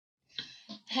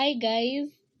Hi guys,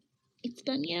 it's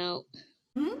Danielle.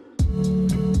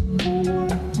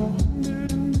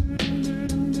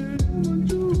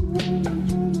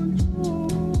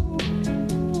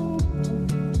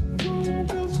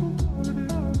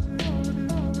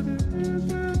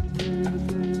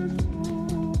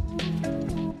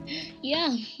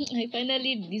 Yeah, I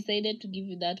finally decided to give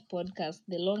you that podcast,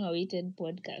 the long awaited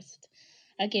podcast.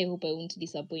 Okay, I hope I won't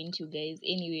disappoint you guys.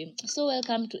 Anyway, so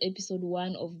welcome to episode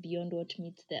 1 of Beyond What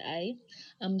Meets the Eye.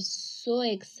 I'm so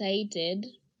excited.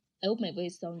 I hope my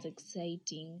voice sounds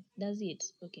exciting. Does it?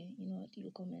 Okay, you know what?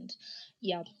 You'll comment.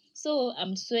 Yeah, so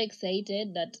I'm so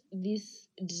excited that this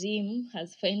dream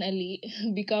has finally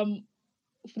become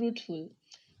fruitful,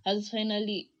 has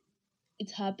finally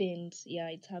it's happened. Yeah,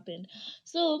 it's happened.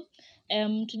 So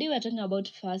today we're talking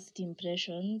about first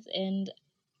impressions, and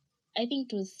I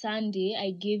think it was Sunday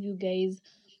I gave you guys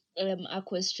a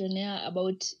questionnaire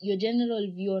about your general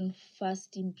view on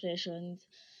first impressions,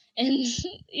 and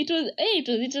it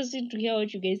was interesting to hear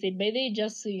what you guys said. By the way,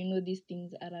 just so you know, these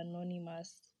things are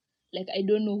anonymous. Like, I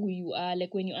don't know who you are.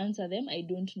 Like, when you answer them, I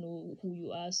don't know who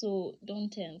you are, so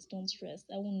don't tense, don't stress.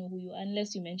 I won't know who you are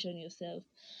unless you mention yourself.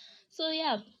 So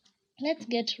yeah, let's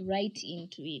get right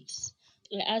into it.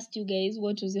 I asked you guys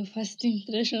what was your first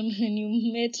impression when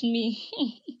you met me.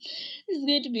 It's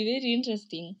going to be very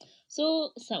interesting.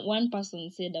 So, one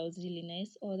person said I was really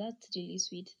nice. Oh, that's really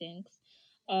sweet. Thanks.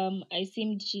 I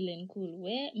seemed chill and cool.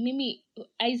 Where Mimi,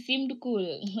 I seemed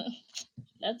cool.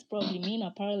 That's probably me in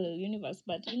a parallel universe.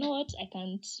 But you know what? I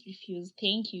can't refuse.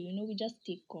 Thank you. You know, we just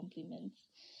take compliments.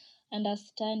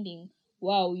 Understanding.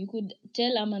 Wow, you could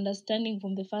tell I'm understanding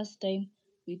from the first time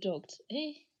we talked.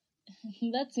 Hey,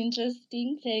 that's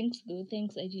interesting. Thanks, though.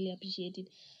 Thanks. I really appreciate it.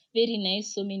 Very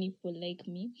nice. So many people like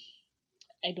me.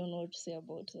 I don't know what to say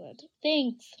about that.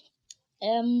 Thanks.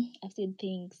 I've said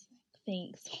thanks.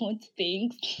 Thanks. What's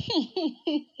thanks?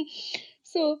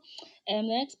 So, the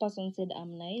next person said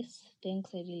I'm nice.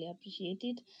 Thanks. I really appreciate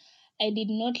it. I did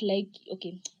not like.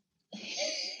 Okay.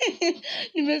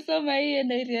 Nimesoma hii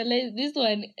and I realized this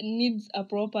one needs a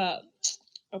proper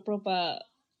a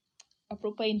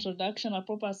proper introduction, a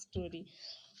proper story.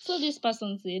 So this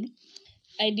person said,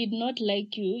 I did not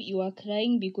like you. You were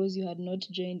crying because you had not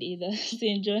joined either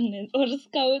St. John or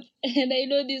Scouts. And I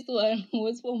know this one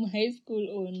was from high school.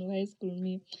 Oh no, high school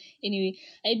me. Anyway,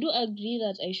 I do agree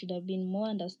that I should have been more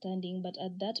understanding, but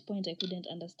at that point I couldn't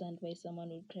understand why someone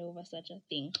would cry over such a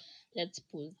thing. Let's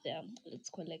pause there. Let's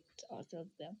collect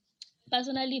ourselves there.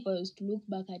 Personally, if I was to look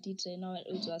back at it right now, I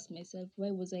would ask myself,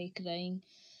 why was I crying?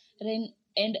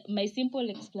 And my simple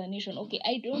explanation, okay,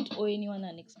 I don't owe anyone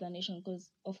an explanation because,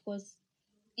 of course,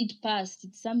 it passed.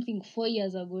 It's something 4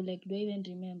 years ago. Like, do I even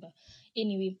remember?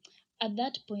 Anyway, at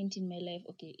that point in my life,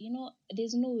 okay,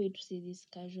 there's no way to say this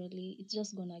casually. It's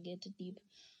just gonna get deep.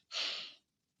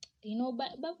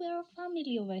 But we're a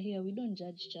family over here. We don't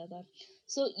judge each other.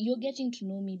 So you're getting to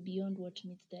know me beyond what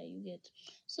meets there you get.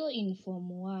 So in Form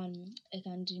 1, I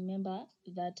can remember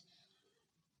that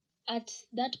at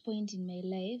that point in my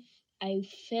life, I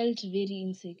felt very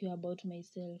insecure about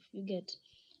myself. You get,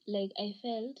 like, I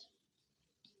felt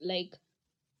like,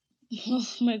 oh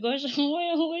my gosh,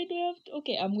 why do I have to?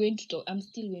 Okay, I'm going to talk. I'm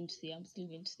still going to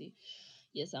say.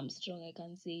 Yes, I'm strong. I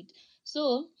can say it.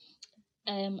 So,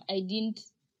 I didn't.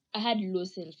 I had low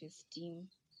self-esteem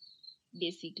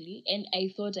basically, and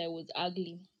I thought I was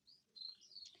ugly.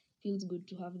 Feels good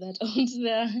to have that out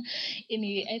there.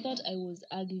 Anyway, I thought I was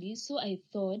ugly, so I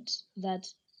thought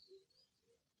that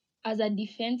as a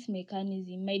defense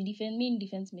mechanism, my main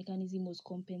defense mechanism was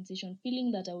compensation,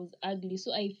 feeling that I was ugly.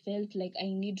 So I felt like I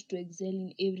need to excel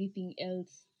in everything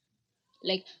else.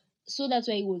 Like, so that's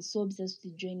why I was so obsessed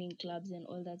with joining clubs and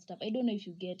all that stuff. I don't know if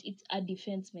you get it's a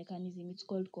defense mechanism. It's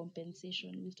called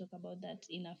compensation. We'll talk about that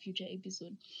in a future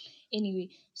episode.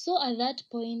 Anyway, so at that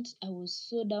point, I was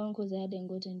so down because I hadn't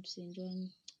gotten to St.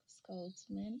 John Scouts,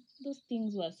 man. Those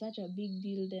things were such a big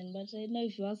deal then. But right now,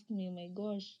 if you ask me, oh my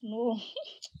gosh, no.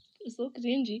 So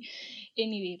cringy.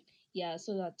 Anyway, yeah,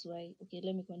 so that's why. Okay,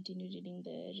 let me continue reading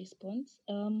the response.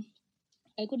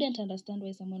 I couldn't understand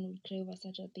why someone would cry over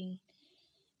such a thing.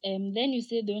 Then you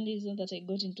said the only reason that I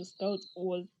got into scouts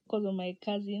was because of my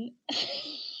cousin.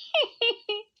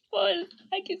 Paul,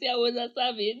 I can say I was a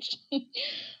savage.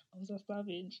 I was a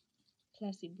savage.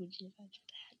 Classy buji. I had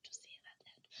to say that.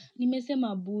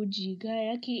 Nimesema buji, guy.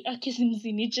 Aki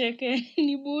simsinicheke.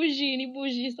 Ni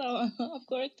buji. So I've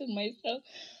corrected myself.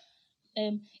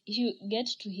 If you get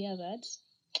to hear that,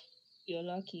 you're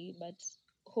lucky, but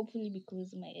hopefully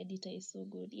because my editor is so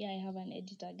good. Yeah, I have an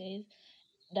editor, guys.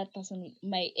 That person,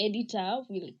 my editor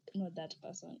will, not that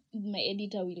person, my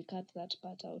editor will cut that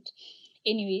part out.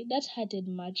 Anyway, that hurted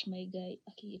much, my guy.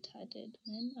 Okay, it hurted,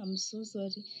 man. I'm so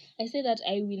sorry. I said that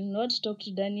I will not talk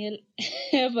to Daniel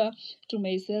ever to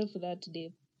myself that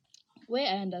day. Where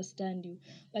I understand you,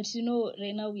 but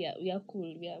right now we are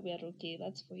cool. We are okay.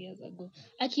 That's 4 years ago.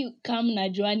 Aki kam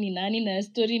najua ni nani na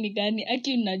story ni gani.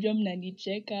 Aki najua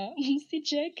mnanicheka.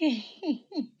 Msicheke.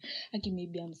 Aki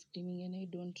maybe I'm screaming and I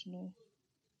don't know.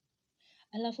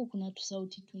 Alafu kuna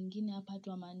tusauti twingine hapa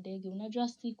tu ama ndege. Unajua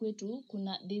si kwetu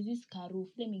kuna there's this car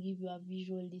roof. Let me give you a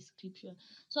visual description.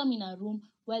 So I'm in a room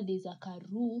where there's a car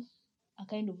roof, a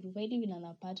kind of roof. I live in an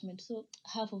apartment. So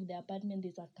half of the apartment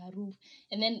there's a car roof.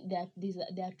 And then there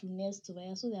are two nests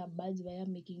over. So there are birds over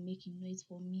making noise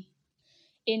for me.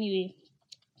 Anyway,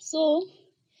 so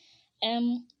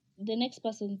the next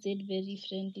person said very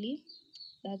friendly.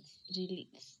 That's really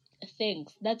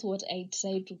thanks. That's what I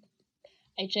try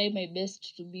my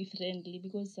best to be friendly,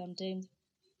 because sometimes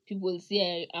people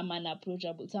say I'm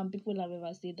unapproachable. Some people have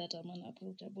ever said that I'm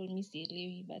unapproachable. Me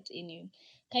sielewi, but anyway.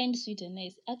 Kind, sweet and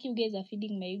nice. Aki, you guys are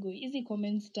feeding my ego. Hizi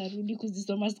comments tarudi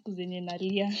kuzisoma siku zenye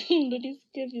nalia. Ndo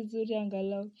nisikie vizuri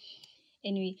angalau.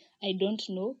 Anyway, I don't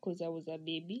know because I was a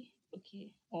baby.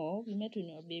 Okay. Oh, we met when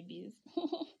you were babies.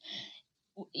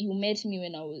 You met me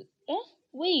when I was...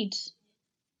 Wait.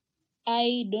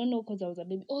 I don't know because I was a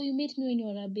baby. Oh, you met me when you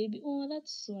were a baby. Oh,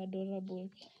 that's so adorable.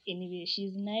 Anyway,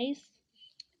 she's nice.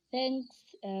 Thanks.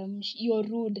 You're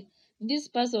rude. This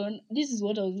person, this is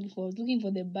what I was looking for. I was looking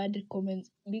for the bad comments,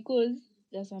 because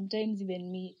there are sometimes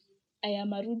even me, I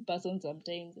am a rude person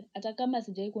sometimes. Hata kama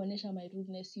sijai kuonyesha my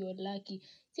rudeness, you're lucky.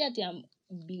 Si ati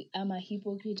I'm a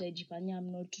hypocrite, najifanya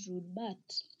I'm not rude, but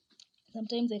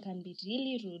sometimes I can be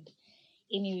really rude.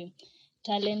 Anyway,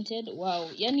 talented. Wow.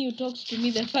 Yani, you talked to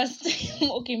me the first time.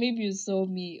 Okay, maybe you saw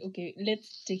me. Okay,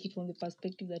 let's take it from the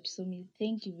perspective that you saw me.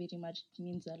 Thank you very much. It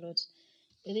means a lot.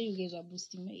 Whether you guys are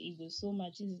boosting my ego so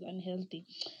much, this is unhealthy.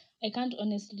 I can't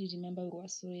honestly remember we were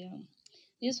so young.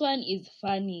 This one is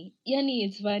funny. Yani,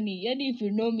 it's funny. Yani, if you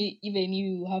know me, even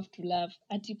you have to laugh.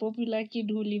 At a popular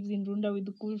kid who lives in Runda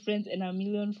with cool friends and a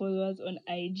million followers on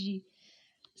IG.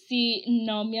 Si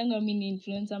naomianga mi ni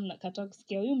influencer, mnakataa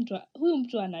kusikia huyu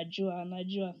mtu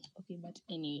anajua. Okay, but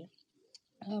anyway.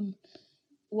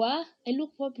 I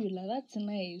look popular. That's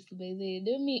nice. By the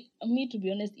way, me to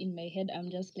be honest, in my head, I'm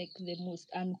just like the most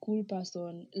uncool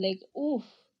person. Like, oof.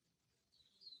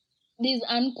 There's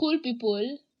uncool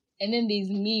people, and then there's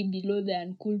me below the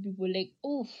uncool people. Like,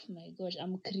 oof, my gosh,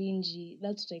 I'm cringy.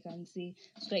 That's what I can say.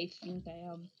 That's what I think I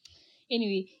am.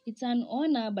 Anyway, it's an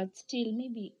honor, but still,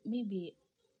 maybe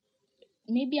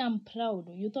I'm proud.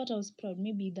 You thought I was proud.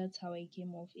 Maybe that's how I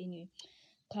came off. Anyway,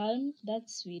 calm,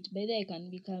 that's sweet. By the way, I can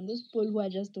be calm. Those people who are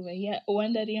just over here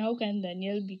wondering how can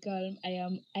Daniel be calm,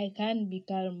 I can be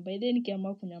calm. By then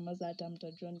nikiamua kunyamaza hata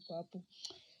mtajua niko hapo.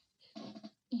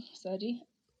 Sorry.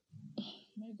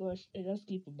 My gosh, I just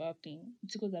keep burping.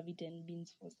 It's because I've eaten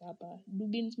beans for supper. Do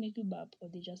beans make you burp, or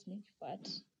they just make you fat?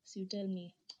 So you tell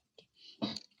me.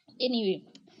 Okay. Anyway,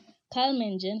 calm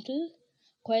and gentle,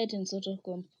 quiet and sort of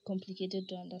complicated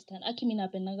to understand. Aki mi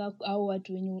napendaga hao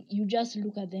watu when you just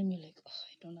look at them, you're like, oh,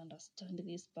 I don't understand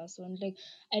this person. Like,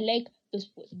 I like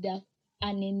those, they're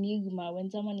an enigma.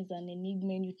 When someone is an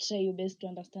enigma and you try your best to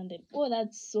understand them. Oh,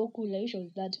 that's so cool. I wish I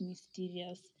was that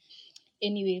mysterious.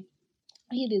 Anyway,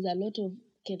 here there's a lot of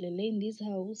kelele in this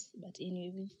house, but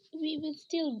anyway, we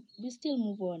still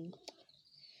move on.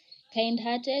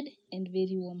 Kind-hearted and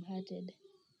very warm-hearted.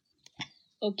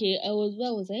 Okay,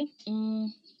 where was I?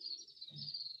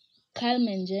 Calm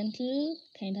and gentle,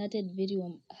 kind-hearted, very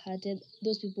warm-hearted.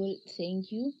 Those people,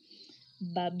 thank you.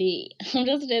 Babe. I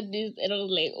just read this and I was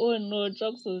like, oh no,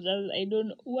 Chocs was just, I don't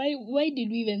know. Why did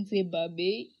we even say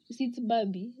babe? It's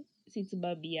baby. It's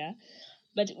baby, yeah.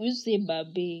 But we say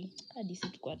babe. Hadi si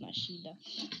tukuwa na shida.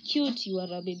 Cute, you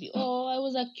are a baby. Oh, I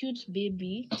was a cute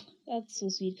baby. That's so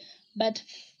sweet. But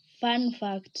fun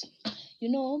fact,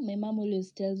 my mom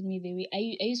always tells me the way.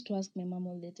 I used to ask my mom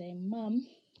all the time, Mom,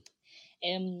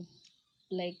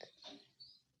 like,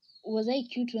 was I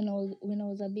cute when I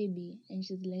was a baby? And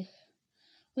she's like,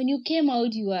 when you came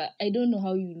out, I don't know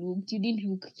how you looked. You didn't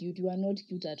look cute. You were not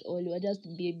cute at all. You were just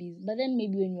babies. But then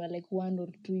maybe when you were like 1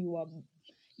 or 2,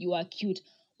 you are cute.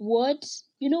 What?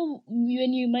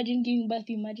 When you imagine giving birth,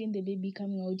 you imagine the baby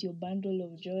coming out, your bundle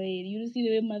of joy. You see the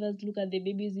way mothers look at the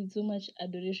babies with so much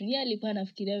adoration. Yeah, alikuwa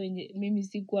nafikiria wenye mimi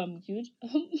sikuwa cute.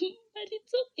 But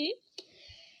it's okay.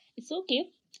 It's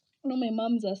okay. No, my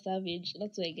mom's a savage.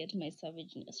 That's where I get my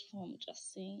savageness from.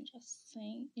 Just saying.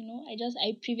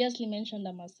 I previously mentioned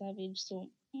I'm a savage,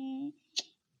 so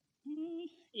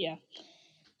yeah.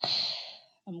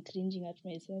 I'm cringing at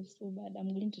myself so bad. I'm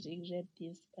going to regret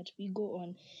this, but we go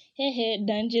on. Hey,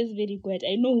 Danges, very quiet.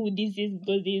 I know who this is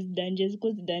because this Danges,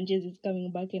 because Danges is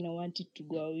coming back and I want it to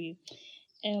go away.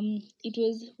 It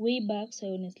was way back, so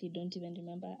I honestly don't even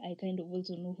remember. I kind of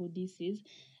also know who this is.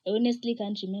 I honestly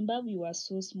can't remember. We were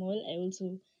so small. I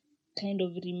also kind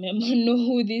of remember know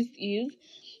who this is.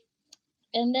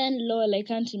 And then lol, I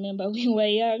can't remember. We were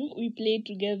young, we played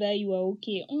together, you were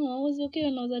okay. Oh, I was okay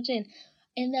when I was a child.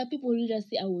 And there are people who just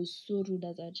say I was so rude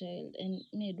as a child, and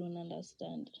me, I don't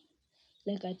understand.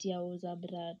 Like I was a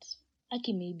brat.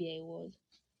 Okay, maybe I was.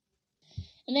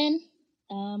 And then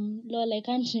lol, I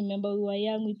can't remember. We were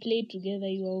young, we played together,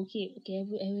 you were okay. Okay,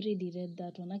 I already read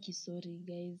that one. Aki, sorry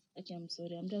guys. Okay, I'm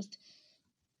sorry. I'm just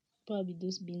probably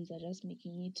those beans are just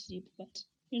making me trip, but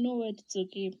you know what? It's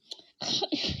okay.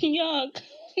 Yuck.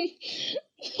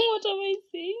 What am I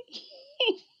saying?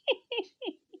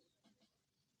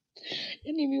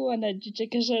 Yani mi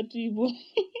wanajichekesha tu hivyo.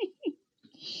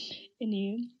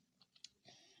 Anyway,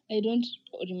 I don't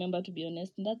remember, to be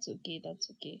honest. That's okay. That's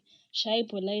okay. Shy,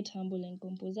 polite, humble, and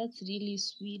composed. That's really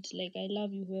sweet. Like, I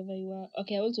love you, whoever you are.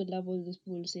 Okay, I also love all those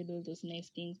people who said all those nice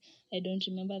things. I don't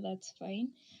remember. That's fine.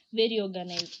 Very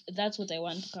organized. That's what I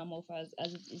want to come off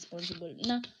as it is possible.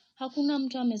 Na hakuna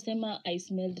mtu amesema I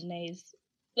smelled nice.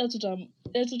 I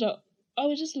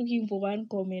was just looking for one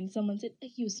comment. Someone said,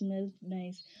 like, you smelled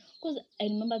nice. Because I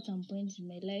remember at some point in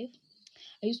my life,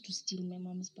 I used to steal my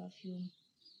mom's perfume.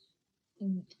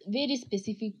 Very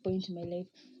specific point in my life.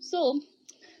 So,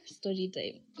 story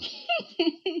time.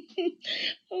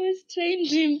 I was trying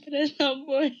to impress a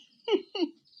boy.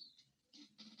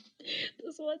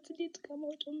 Those words did come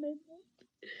out of my mouth.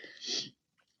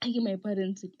 I think my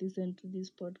parents would listen to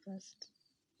this podcast.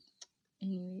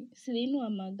 Anyway, so they know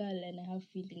I'm a girl and I have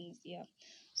feelings, yeah.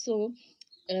 So,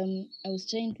 I was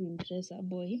trying to impress a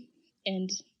boy,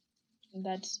 and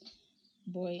that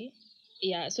boy,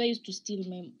 yeah. So I used to steal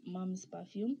my mom's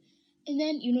perfume, and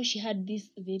then she had this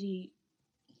very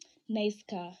nice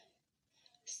car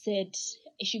set.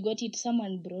 She got it,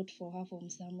 someone brought for her from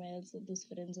somewhere else, those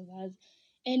friends of hers,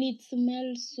 and it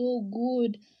smelled so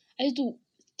good. I used to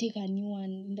take a new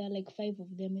one. There are like 5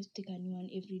 of them. I used to take a new one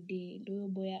every day. Ndio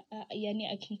boy yani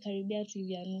akinikaribia tu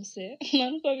hivi anuse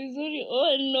nanuka vizuri.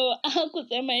 Oh no,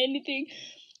 hakusema anything.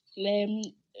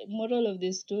 Moral of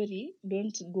the story,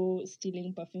 don't go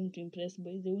stealing perfume to impress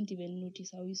boys. They won't even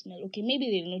notice how you smell. Okay, maybe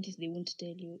they'll notice, they won't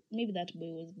tell you. Maybe that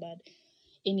boy was bad.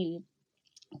 Anyway,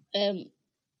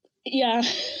 yeah,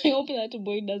 I hope that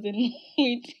boy doesn't know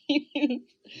it is.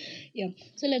 Yeah,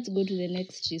 so let's go to the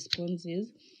next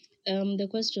responses. The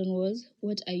question was,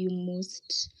 what are you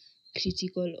most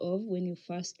critical of when you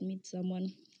first meet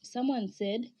someone? Someone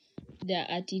said their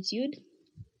attitude,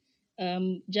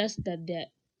 just that they're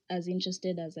as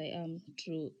interested as I am.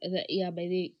 True. Yeah, by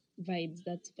the vibes,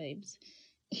 that's vibes.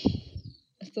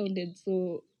 Sounded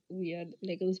so weird,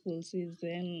 like those people says,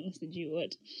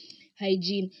 what?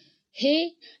 Hygiene.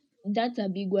 Hey, that's a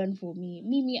big one for me.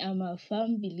 Mimi, I'm a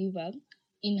firm believer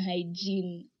in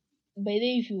hygiene. By the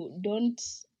way, if you don't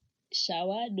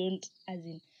shower,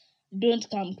 don't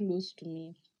come close to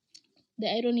me. The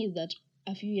irony is that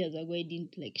a few years ago I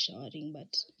didn't like showering,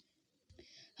 but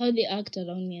how they act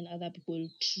around me and other people,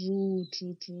 true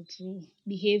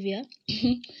behavior.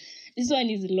 This one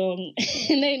is long,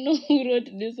 and I know who wrote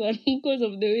this one because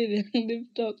of the way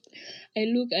they've talked. I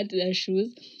look at their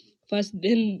shoes first,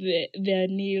 then their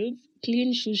nails.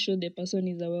 Clean shoes show the person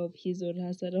is aware of his or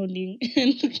her surrounding,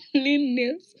 and clean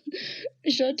nails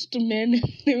short to men,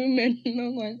 the women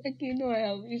long ones. Actually, no, I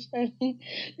have vision.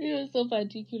 You're so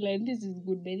particular, and this is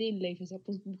good. By the in life, you're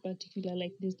supposed to be particular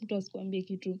like this. Mtu asikuambie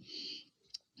kitu.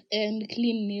 And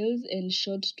clean nails and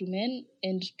short to men,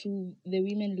 and to the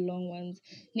women long ones.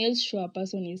 Nails show a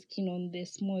person is keen on the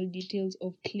small details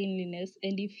of cleanliness,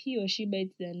 and if he or she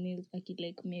bites their nails,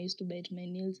 like me, I used to bite my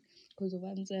nails because of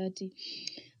anxiety,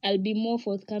 I'll be more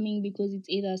forthcoming because it's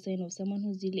either a sign of someone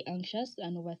who's really anxious,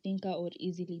 an overthinker, or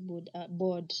easily bored.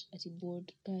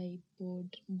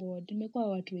 Nimekuwa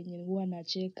watu wenye huwa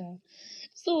nacheka.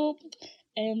 So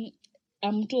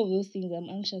I'm two of those things. I'm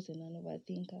anxious and an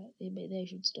overthinker. By the I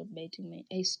should stop biting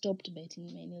I stopped biting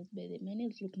my nails. By the my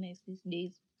nails look nice these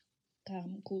days.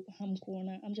 I'm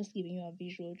just giving you a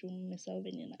visual to myself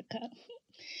in a car.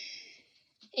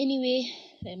 Anyway,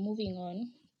 moving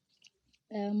on.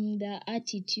 The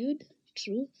attitude,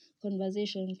 true.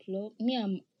 Conversation flow. Me,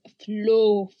 I'm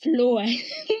flow.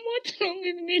 What's wrong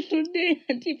with me today?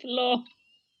 Flow.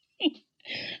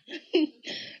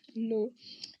 Flow.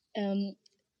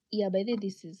 Yeah, by the way,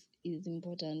 this is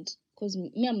important because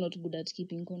me, I'm not good at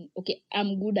keeping okay,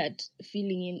 I'm good at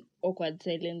filling in awkward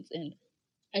silence and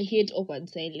I hate awkward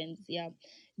silence. Yeah,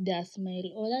 their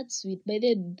smile. Oh, that's sweet. By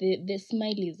the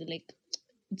smile is like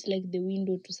it's like the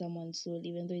window to someone's soul,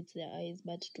 even though it's their eyes.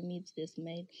 But to me, it's the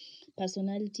smile.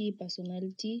 Personality.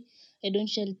 I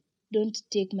don't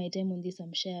take my time on this.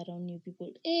 I'm shy around new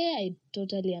people. I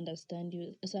totally understand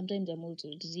you. Sometimes I'm also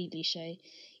really shy.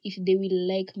 If they will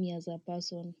like me as a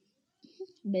person,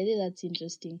 by the way, that's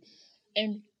interesting.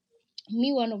 And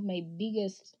me, one of my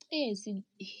biggest see,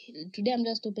 today I'm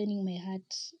just opening my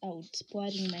heart out,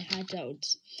 pouring my heart out,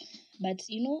 but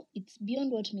it's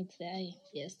beyond what meets the eye.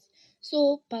 Yes.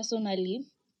 So personally,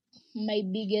 my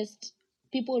biggest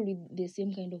people with the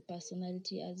same kind of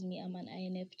personality as me, I'm an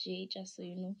INFJ, just so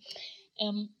you know.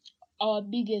 um our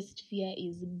biggest fear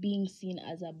is being seen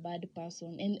as a bad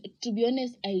person, and to be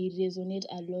honest, I resonate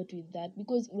a lot with that,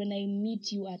 because when I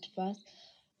meet you at first,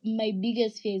 my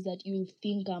biggest fear is that you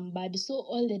think I'm bad. So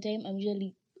all the time I'm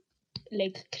usually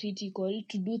like critical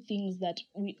to do things that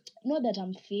we, not that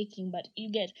I'm faking, but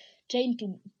you get, trying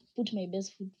to put my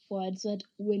best foot forward, so that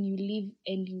when you leave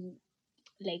and you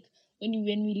like when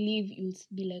we leave, you'll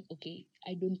be like, okay,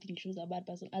 I don't think she was a bad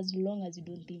person, as long as you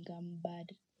don't think I'm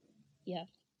bad. Yeah,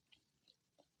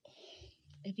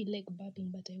 I feel like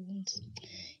burping, but I won't.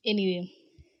 Anyway,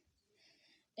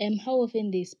 how often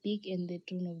they speak and the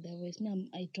tone of their voice.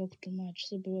 I talk too much,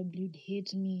 so probably you'd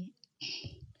hate me.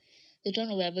 The tone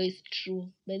of their voice,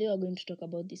 true. By the way, we're going to talk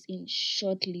about this in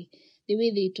shortly. The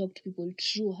way they talk to people,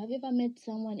 true. Have you ever met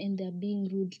someone and they're being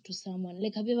rude to someone?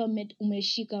 Like, have you ever met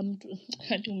umeshika mtu,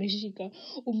 not umeshika,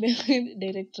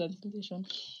 direct translation.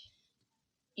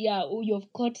 Yeah,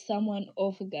 you've caught someone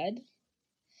off guard,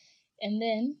 and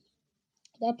then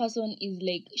that person is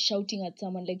like shouting at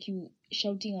someone, like you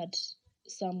shouting at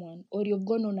someone, or you've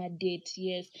gone on a date,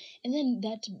 yes, and then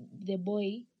that the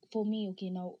boy, for me, okay,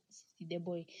 now see the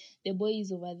boy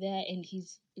is over there and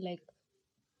he's like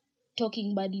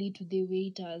talking badly to the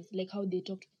waiters, like how they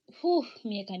talk. Whew,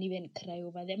 me, I can even cry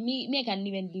over there. Me, I can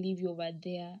even leave you over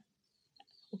there.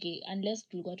 Okay, unless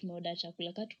tulikuwa tumeoda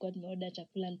chakula. Kama tulikuwa tumeoda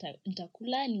chakula,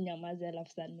 nitakula ninyamaze,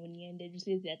 alafu saa ndo niende. Juu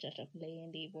siwezi acha chakula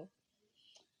iende hivyo.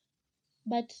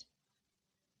 But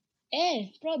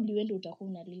probably wewe ndio utakuwa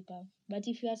unalipa. But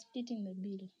if you are splitting the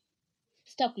bill,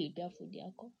 sitakulipia food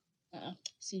yako.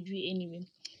 Sijui, anyway.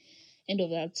 End of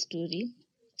that story.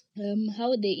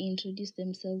 How they introduce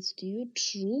themselves to you,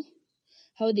 true.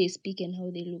 How they speak and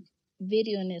how they look.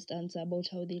 Very honest answer about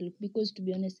how they look, because to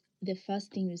be honest, the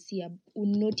first thing you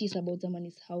notice about someone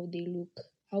is how they look,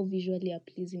 how visually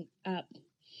appealing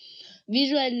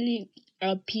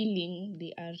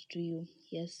they are to you.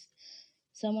 Yes,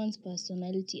 someone's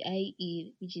personality,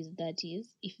 i.e., which is that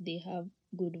is if they have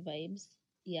good vibes.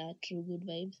 Yeah, true, good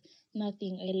vibes.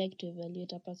 Nothing. I like to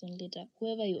evaluate a person later.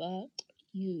 Whoever you are,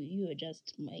 you are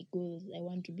just my goals. I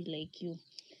want to be like you.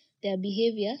 Their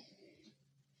behavior,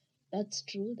 that's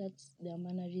true. That's their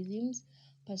mannerisms.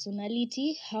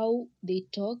 Personality, how they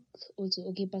talk. Also,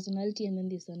 okay, personality, and then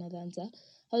there's another answer.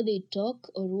 How they talk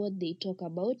or what they talk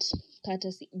about.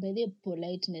 Courtesy, by the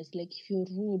politeness. Like if you're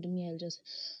rude, me, I'll just.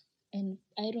 And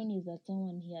irony is that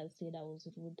someone here said I was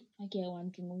rude. Okay, I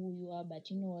want to know who you are,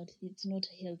 but you know what? It's not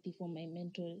healthy for my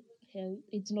mental health.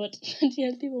 It's not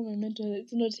healthy for my mental health.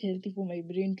 It's not healthy for my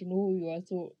brain to know who you are.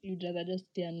 So you'd rather just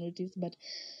stay unnoticed. But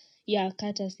yeah,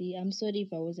 courtesy. I'm sorry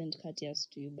if I wasn't courteous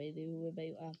to you, by the way, whoever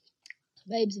you are.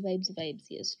 Vibes.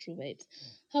 Yes, true vibes.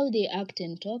 How they act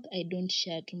and talk, I don't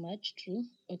share too much. True.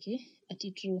 Okay.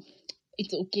 Ati true.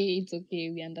 It's okay.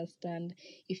 We understand.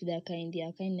 If they're kind,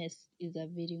 their kindness is a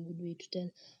very good way to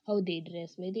tell. How they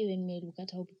dress. By the way, when me look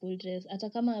at how people dress, hata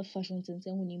kama fashion sense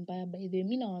yangu ni mbaya, by the way,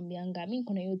 mi nawambianga, mi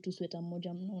niko na hiyo tu sweta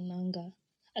moja mnaonanga.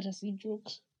 Hata si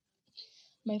joke.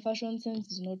 My fashion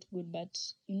sense is not good, but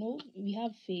we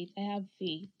have faith. I have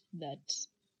faith that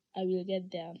I will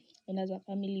get there. And as a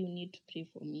family, you need to pray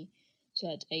for me so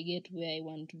that I get where I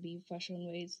want to be fashion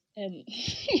wise.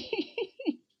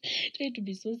 Try to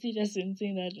be so serious in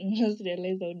saying that and just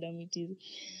realize how dumb it is.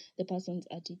 The person's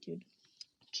attitude.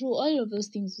 True, all of those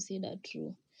things you said are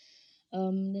true.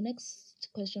 The next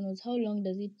question was, how long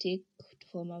does it take to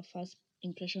form a first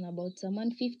impression about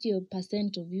someone?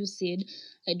 50% of you said,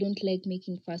 I don't like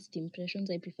making first impressions.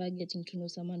 I prefer getting to know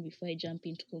someone before I jump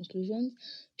into conclusions.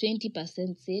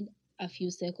 20% said a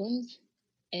few seconds.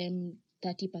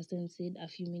 30% said a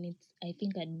few minutes. I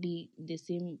think I'd be the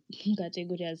same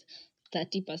category as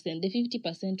 30%. The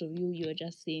 50% of you're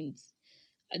just saints.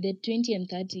 The 20 and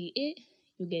 30,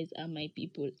 you guys are my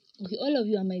people. Okay, all of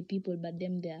you are my people, but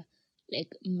them, they're like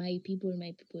my people,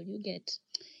 you get.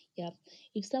 Yeah.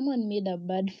 If someone made a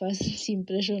bad first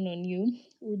impression on you,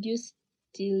 would you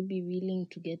still be willing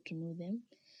to get to know them?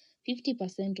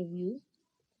 50% of you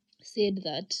said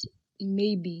that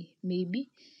maybe.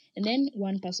 And then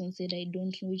one person said I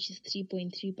don't know, which is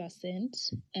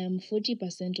 3.3%.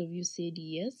 40% of you said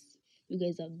yes. You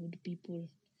guys are good people.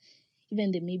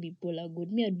 Even the maybe people are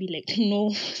good. Me, I'd be like, no.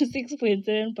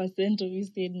 6.7% of you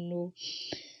said no.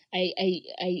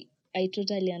 I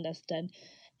totally understand.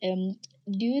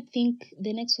 Do you think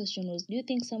the next question was, do you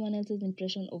think someone else's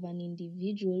impression of an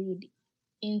individual would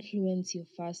influence your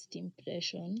first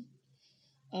impression?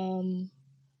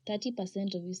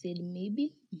 30% of you said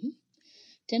maybe.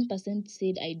 10%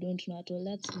 said I don't know at all.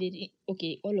 That's very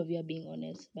okay. All of you are being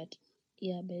honest, but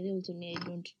yeah, by the way, also me, I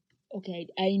don't. Okay,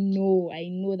 I know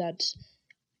that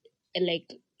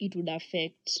like it would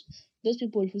affect those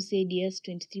people who said yes.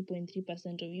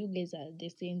 23.3% of you guys are the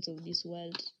saints of this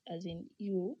world, as in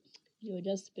you're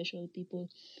just special people.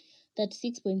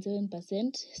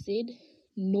 36.7% said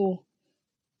no.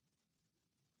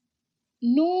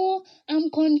 No,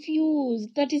 I'm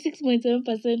confused.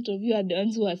 36.7% of you are the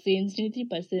ones who are saying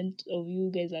 23% of you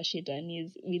guys are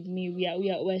shetanis with me.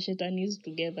 We're shetanis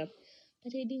together.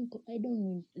 But I don't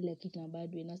mean like it in a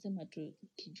bad way. Nasema tu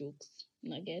jokes.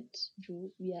 Nugget.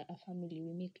 We are a family.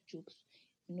 We make jokes.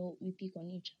 We pick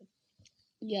on each other.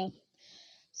 Yeah.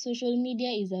 Social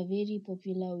media is a very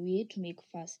popular way to make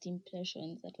first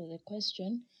impressions. That was a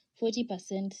question.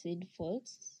 40% said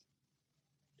false.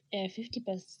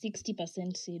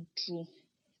 60% said true.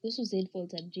 Those who said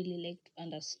false, I'd really like to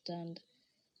understand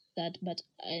that, but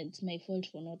it's my fault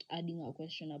for not adding a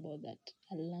question about that.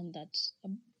 I'll learn that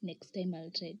next time.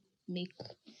 I'll try make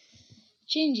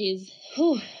changes.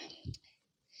 Well,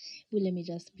 let me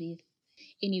just breathe.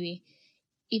 Anyway,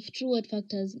 if true, what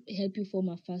factors help you form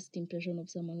a first impression of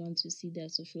someone once you see their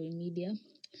social media?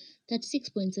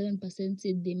 36.7%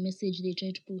 said the message they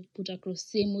try to put across.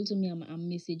 Same, also me, I'm a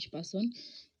message person.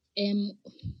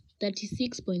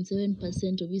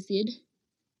 36.7% of you said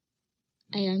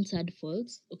I answered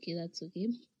false. Okay, that's okay.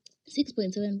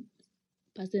 6.7%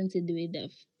 said the way the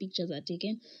pictures are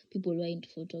taken. People who are into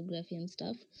photography and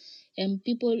stuff.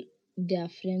 People they are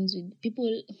friends with.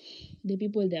 The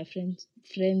people they are friends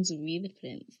with.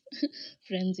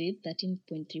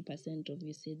 13.3% of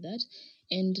you said that.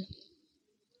 And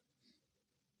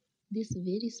this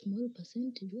very small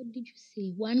percentage, what did you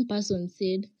say? One person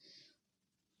said,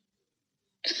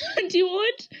 do you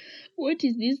want? What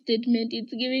is this statement?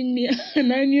 It's giving me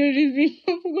an aneurysm.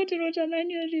 I've forgotten what an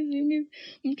aneurysm is.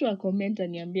 Mtu a comment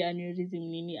aniambia aneurysm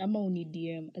nini ama uni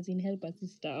DM as in help a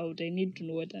sister out. I need to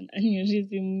know what an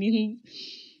aneurysm means.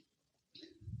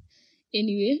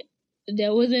 Anyway,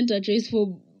 there wasn't a choice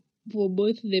for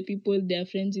both the people they are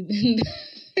friends with.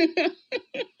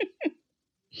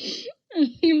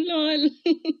 Lol.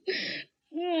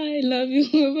 I love you.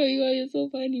 You're so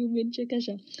funny.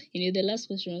 Umenichekesha. Anyway, the last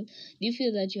question was, do you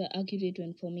feel that you are accurate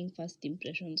when forming first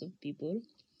impressions of people?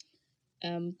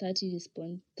 30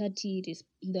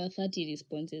 there are 30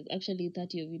 responses. Actually,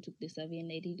 30 of you took the survey,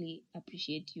 and I really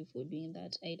appreciate you for doing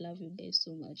that. I love you guys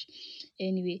so much.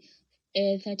 Anyway,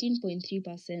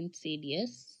 13.3% said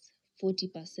yes,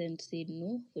 40% said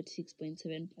no,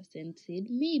 46.7% said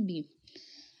maybe.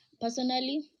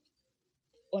 Personally,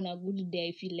 on a good day,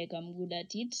 I feel like I'm good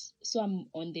at it, so I'm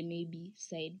on the maybe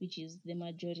side, which is the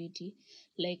majority.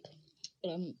 Like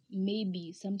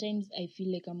maybe sometimes I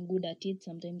feel like I'm good at it,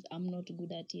 sometimes I'm not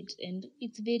good at it, and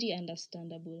it's very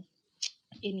understandable.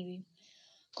 Anyway,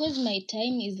 because my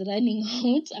time is running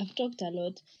out, I've talked a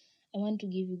lot. I want to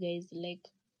give you guys like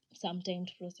some time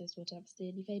to process what I've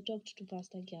said. If I talked too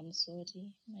fast again, I'm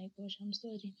sorry. My gosh, I'm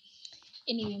sorry.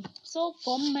 Anyway, so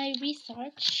from my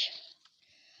research,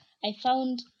 I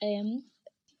found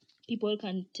people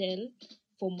can tell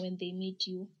from when they meet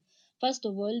you. First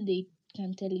of all, they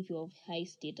can tell if you're of high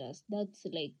status. That's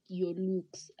like your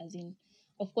looks, as in,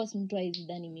 of course, mtu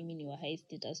haizidhani mimi ni wa high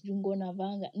status. Jungo na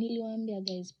vanga. Niliwaambia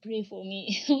guys, pray for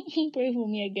me. Pray for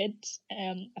me I get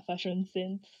a fashion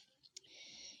sense.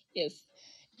 Yes.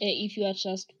 If you are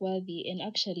trustworthy, and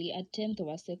actually a tenth of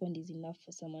a second is enough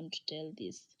for someone to tell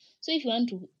this. So if you want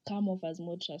to come off as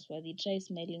more trustworthy, try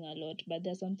smiling a lot. But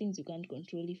there are some things you can't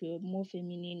control. If you're more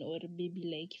feminine or baby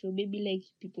like, if you're baby like,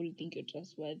 people think you're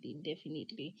trustworthy,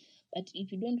 definitely. But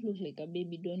if you don't look like a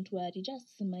baby, don't worry,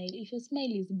 just smile. If your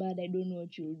smile is bad, I don't know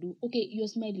what you'll do. Okay, your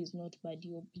smile is not bad.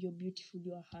 You're beautiful.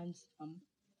 You're handsome.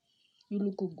 You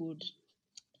look good.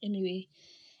 Anyway,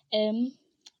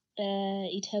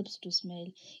 it helps to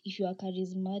smile if you are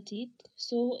charismatic.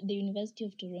 So the University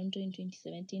of Toronto in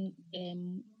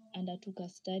 2017 undertook a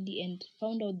study and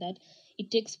found out that it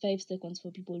takes 5 seconds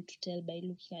for people to tell by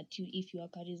looking at you if you are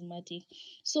charismatic.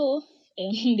 So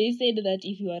they said that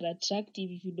if you are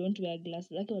attractive, if you don't wear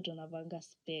glasses, like what on Avanga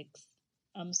specs.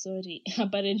 I'm sorry.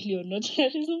 Apparently you're not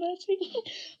charismatic.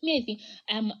 Me, I think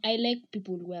I like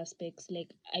people who wear specs.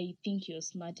 Like I think you're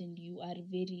smart and you are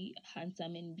very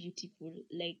handsome and beautiful.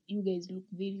 Like you guys look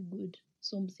very good.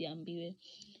 So msiambiwe.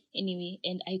 Anyway,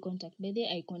 and eye contact. By the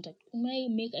eye contact. When I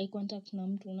make eye contact na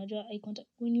mtu, unajua eye contact.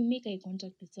 When you make eye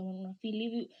contact with someone,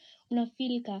 una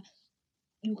feel ka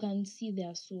you can see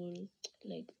their soul.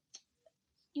 Like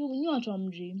you watu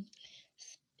hamjui.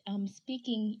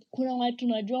 Speaking, kuna watu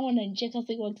najua wananicheka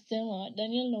sasa wakisema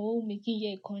Daniel na wewe making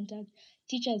eye contact.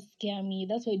 Teachers scare me.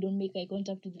 That's why I don't make eye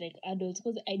contact with like adults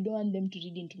because I don't want them to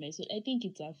read into my soul. I think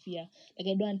it's a fear. Like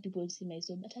I don't want people to see my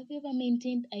soul. But have you ever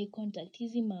maintained eye contact?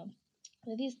 Hizi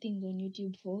there are these things on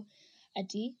YouTube for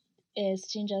ati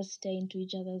strangers stare into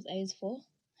each other's eyes for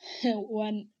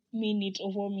 1 minute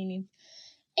or 4 minutes.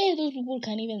 Hey, those people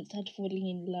can even start falling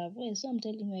in love. Well, so I'm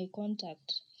telling you, eye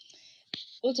contact.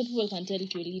 Also, people can tell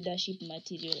your leadership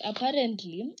material.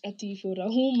 Apparently, if you're a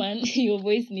woman, your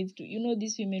voice needs to.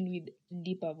 These women with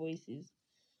deeper voices.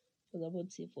 I was about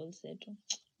to say falsetto.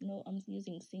 No, I'm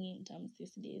using singing terms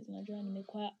these days. Najua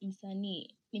nimekuwa msanii,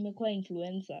 nimekuwa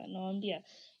influencer. Nawaambia,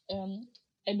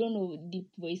 I don't know deep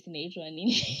voice inaitwa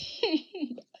nini.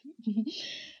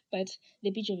 But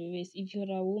the pitch of your voice, if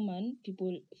you're a woman,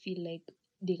 people feel like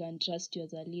they can trust you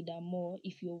as a leader more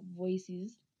if your voice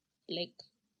is like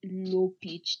low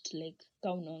pitched, like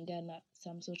ka unaongea na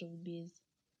some sort of bass.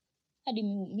 Hadi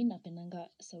mi napendanga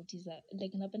sauti za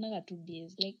like napendanga tu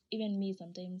bass. Like even me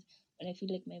sometimes when I feel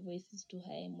like my voice is too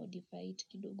high, I modify it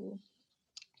kidogo.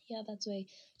 Yeah, that's why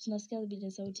tunasikia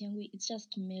vile sauti yangu, it's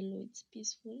just mellow, it's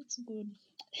peaceful, it's good.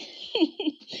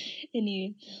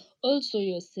 Anyway, also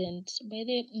your scent. By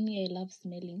the way, me, I love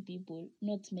smelling people,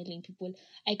 not smelling people.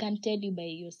 I can tell you by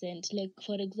your scent. Like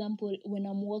for example, when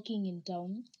I'm walking in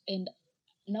town and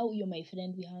now you're my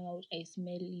friend, we hang out, I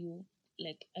smell you,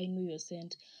 like I know your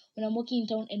scent. When I'm walking in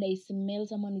town and I smell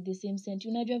someone with the same scent,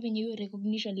 unajua venye hiyo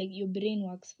recognition, like your brain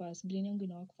works fast. Brain yangu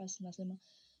ina work fast, nasema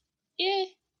yeah.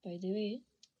 By the way,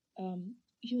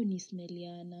 hiyo ni smell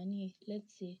ya nani,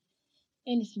 let's say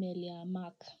hiyo ni smell ya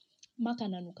Mark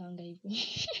ananukanga hivyo.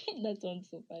 That sounds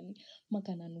so funny. Mark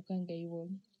ananukanga hivyo.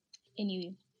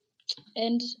 Anyway,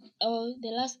 and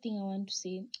the last thing I want to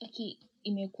say, okay,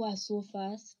 imekuwa so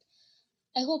fast.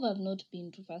 I hope I've not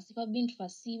been too fast. If I've been too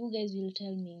fast, see, you guys will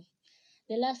tell me.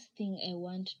 The last thing I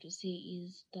want to say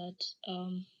is that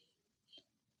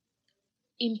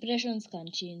impressions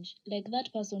can change. Like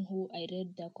that person who I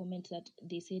read their comment that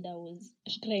they said I was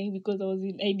crying because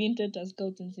I didn't enter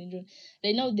Scouts and Syndrome.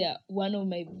 Right now they're one of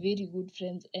my very good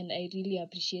friends and I really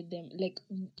appreciate them. Like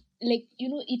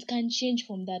it can change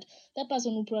from that. That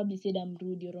person who probably said I'm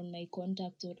rude, you're on my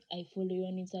contact, or I follow you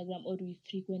on Instagram, or we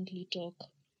frequently talk.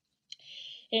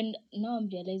 And now I'm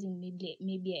realizing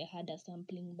maybe I had a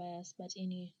sampling bias, but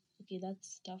anyway, okay,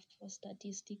 that's stuff for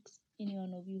statistics. Any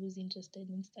one of you who's interested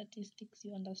in statistics,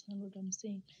 you understand what I'm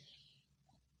saying.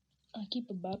 I keep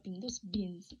burping. Those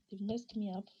beans, they've messed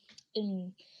me up.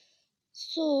 Anyway,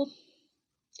 so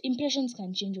impressions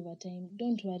can change over time.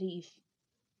 Don't worry if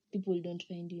people don't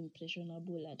find you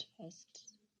impressionable at first.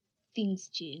 Things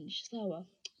change. Sawa,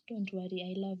 don't worry.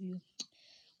 I love you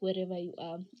wherever you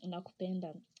are.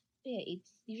 Nakupenda. Yeah, it's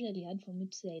usually hard for me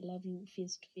to say I love you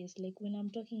face to face. Like when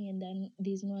I'm talking and then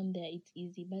there's no one there, it's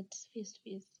easy. But face to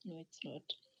face, no, it's not.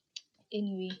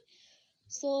 Anyway,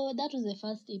 so that was the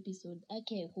first episode.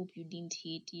 Okay, I hope you didn't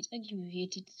hate it. Like you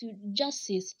hate it, so just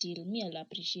say still. Me, I'll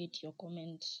appreciate your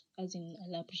comment. As in,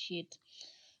 I'll appreciate.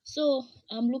 So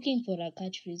I'm looking for a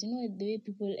catchphrase. You know the way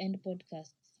people end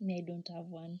podcasts. Me, I don't have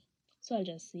one. So I'll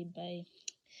just say bye.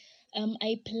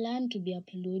 I plan to be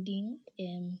uploading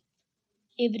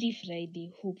every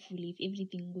Friday, hopefully, if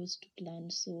everything goes to plan.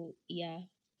 So yeah,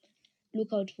 look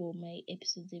out for my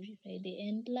episodes every Friday.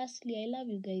 And lastly, I love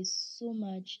you guys so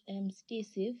much. Stay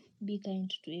safe, be kind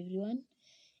to everyone,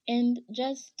 and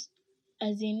just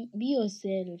as in be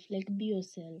yourself. Like be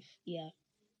yourself. Yeah,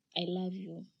 I love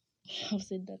you. I've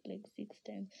said that like 6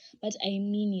 times, but I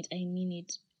mean it. I mean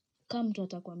it. Come mtu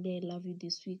atakwambia I love you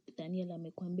this week. Daniel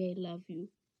amekwambia I love you.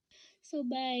 So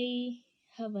bye.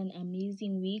 Have an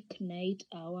amazing week, night,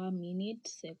 hour, minute,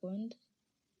 second,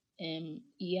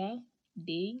 year,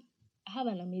 day. Have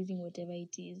an amazing whatever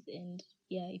it is. And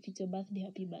yeah, if it's your birthday,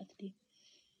 happy birthday.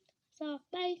 So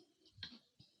bye.